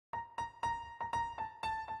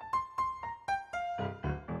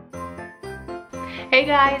Hey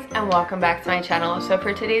guys, and welcome back to my channel. So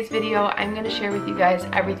for today's video, I'm going to share with you guys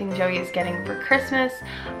everything Joey is getting for Christmas.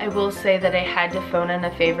 I will say that I had to phone in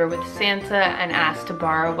a favor with Santa and ask to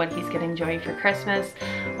borrow what he's getting Joey for Christmas,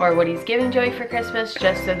 or what he's giving Joey for Christmas,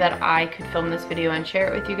 just so that I could film this video and share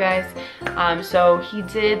it with you guys. So he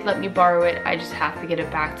did let me borrow it. I just have to get it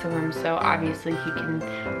back to him, so obviously he can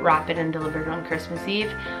wrap it and deliver it on Christmas Eve.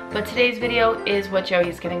 But today's video is what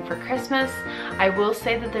Joey's getting for Christmas. I will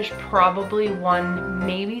say that there's probably one,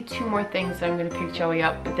 maybe two more things that I'm going to pick Joey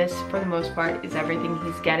up, but this for the most part is everything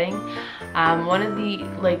he's getting. One of the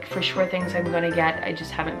for sure things I'm going to get, I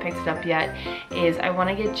just haven't picked it up yet, is I want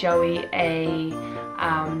to get Joey a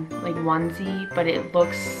onesie, but it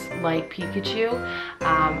looks like Pikachu.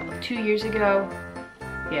 2 years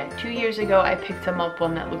ago I picked him up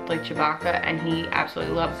one that looked like Chewbacca, and he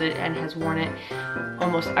absolutely loves it and has worn it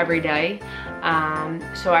almost every day.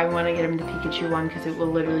 So I want to get him the Pikachu one because it will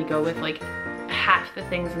literally go with like half the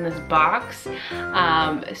things in this box.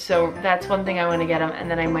 So that's one thing I want to get him, and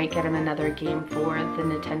then I might get him another game for the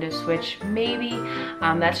Nintendo Switch, maybe.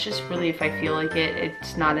 That's just really if I feel like it.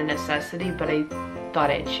 It's not a necessity, but I thought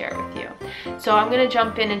I'd share it with you. So I'm gonna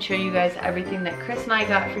jump in and show you guys everything that Chris and I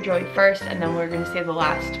got for Joey first, and then we're gonna save the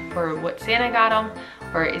last for what Santa got him,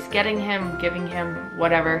 or is getting him, giving him,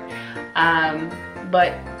 whatever.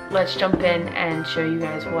 But let's jump in and show you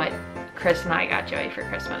guys what Chris and I got Joey for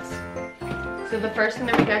Christmas. So the first thing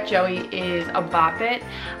that we got Joey is a Bop It.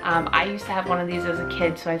 I used to have one of these as a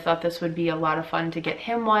kid, so I thought this would be a lot of fun to get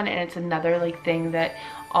him one, and it's another thing that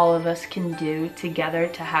all of us can do together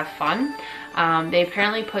to have fun. They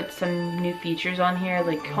apparently put some new features on here,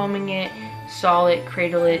 like combing it, saw it,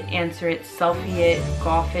 cradle it, answer it, selfie it,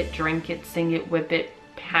 golf it, drink it, sing it, whip it,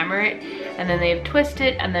 hammer it, and then they have twist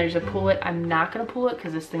it, and there's a pull it. I'm not gonna pull it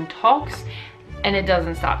because this thing talks and it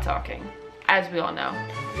doesn't stop talking, as we all know.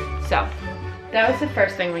 So that was the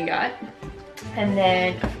first thing we got. And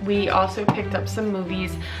then we also picked up some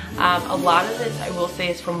movies. A lot of this, I will say,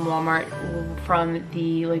 is from Walmart, from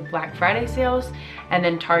the Black Friday sales, and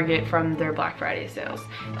then Target from their Black Friday sales.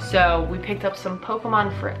 So we picked up some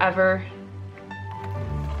Pokemon Forever.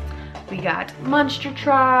 We got Monster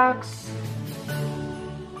Trucks.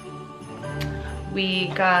 We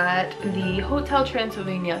got the Hotel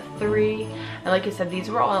Transylvania 3. And like I said, these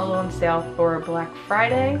were all on sale for Black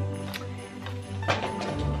Friday.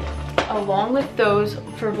 Along with those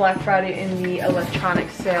for Black Friday in the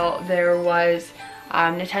electronics sale, there was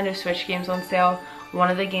Nintendo Switch games on sale.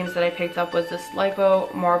 One of the games that I picked up was this Lego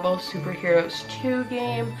Marvel Superheroes 2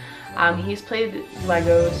 game. He's played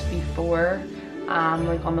Legos before,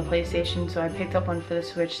 on the PlayStation, so I picked up one for the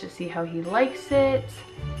Switch to see how he likes it.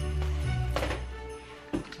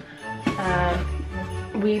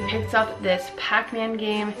 We picked up this Pac-Man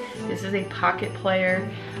game. This is a pocket player.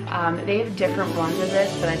 They have different ones of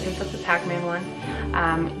this, but I picked up the Pac-Man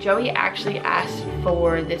one. Joey actually asked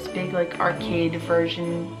for this big arcade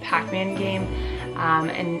version Pac-Man game,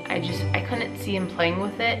 and I couldn't see him playing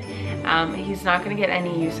with it. He's not going to get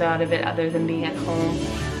any use out of it other than being at home,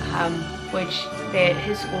 which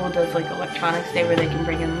his school does electronics day where they can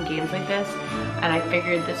bring in games like this. And I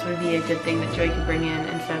figured this would be a good thing that Joey could bring in.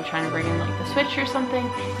 Instead of trying to bring in the Switch or something,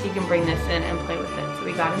 he can bring this in and play with it. So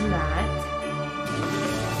we got him that.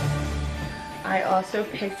 I also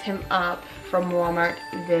picked him up from Walmart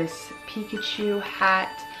this Pikachu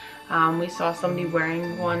hat. We saw somebody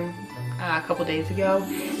wearing one a couple days ago,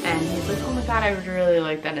 and he's like, oh my god, I would really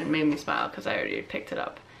like that, and it made me smile because I already picked it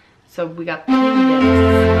up. So we got 3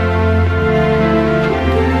 gifts.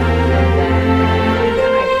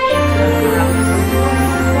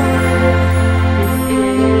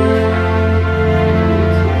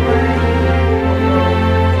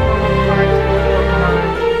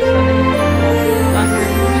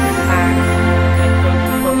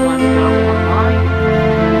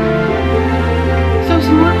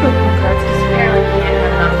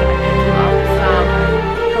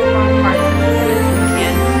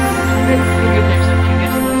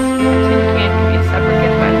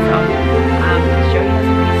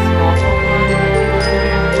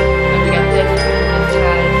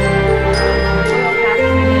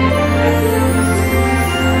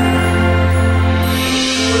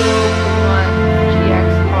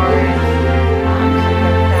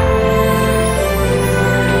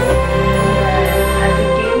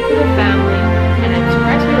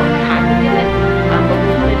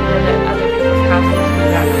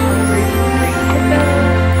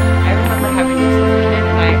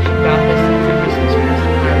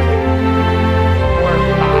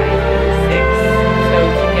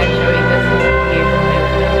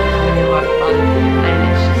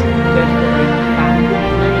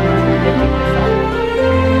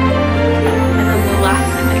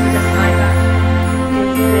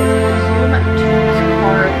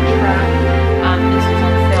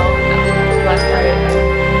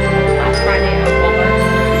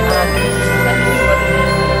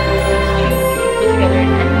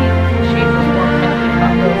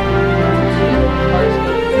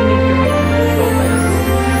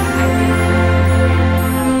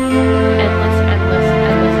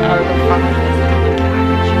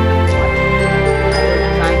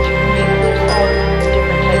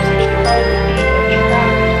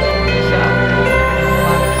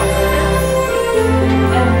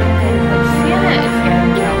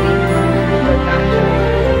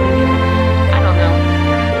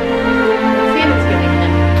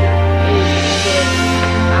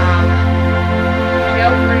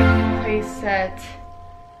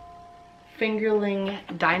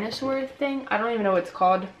 dinosaur thing. I don't even know what it's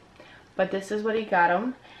called, but this is what he got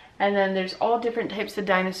him. And then there's all different types of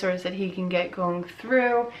dinosaurs that he can get going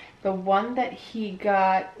through. The one that he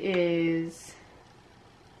got is,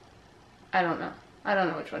 I don't know. I don't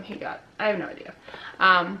know which one he got. I have no idea.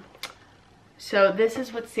 So this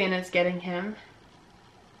is what Santa's getting him.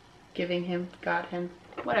 Giving him, got him,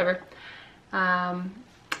 whatever.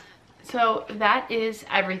 So that is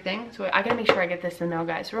everything. So I gotta make sure I get this in the mail,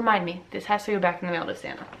 guys. Remind me, this has to go back in the mail to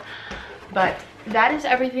Santa. But that is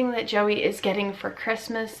everything that Joey is getting for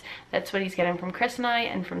Christmas. That's what he's getting from Chris and I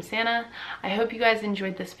and from Santa. I hope you guys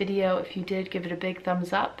enjoyed this video. If you did, give it a big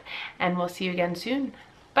thumbs up, and we'll see you again soon.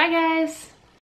 Bye, guys.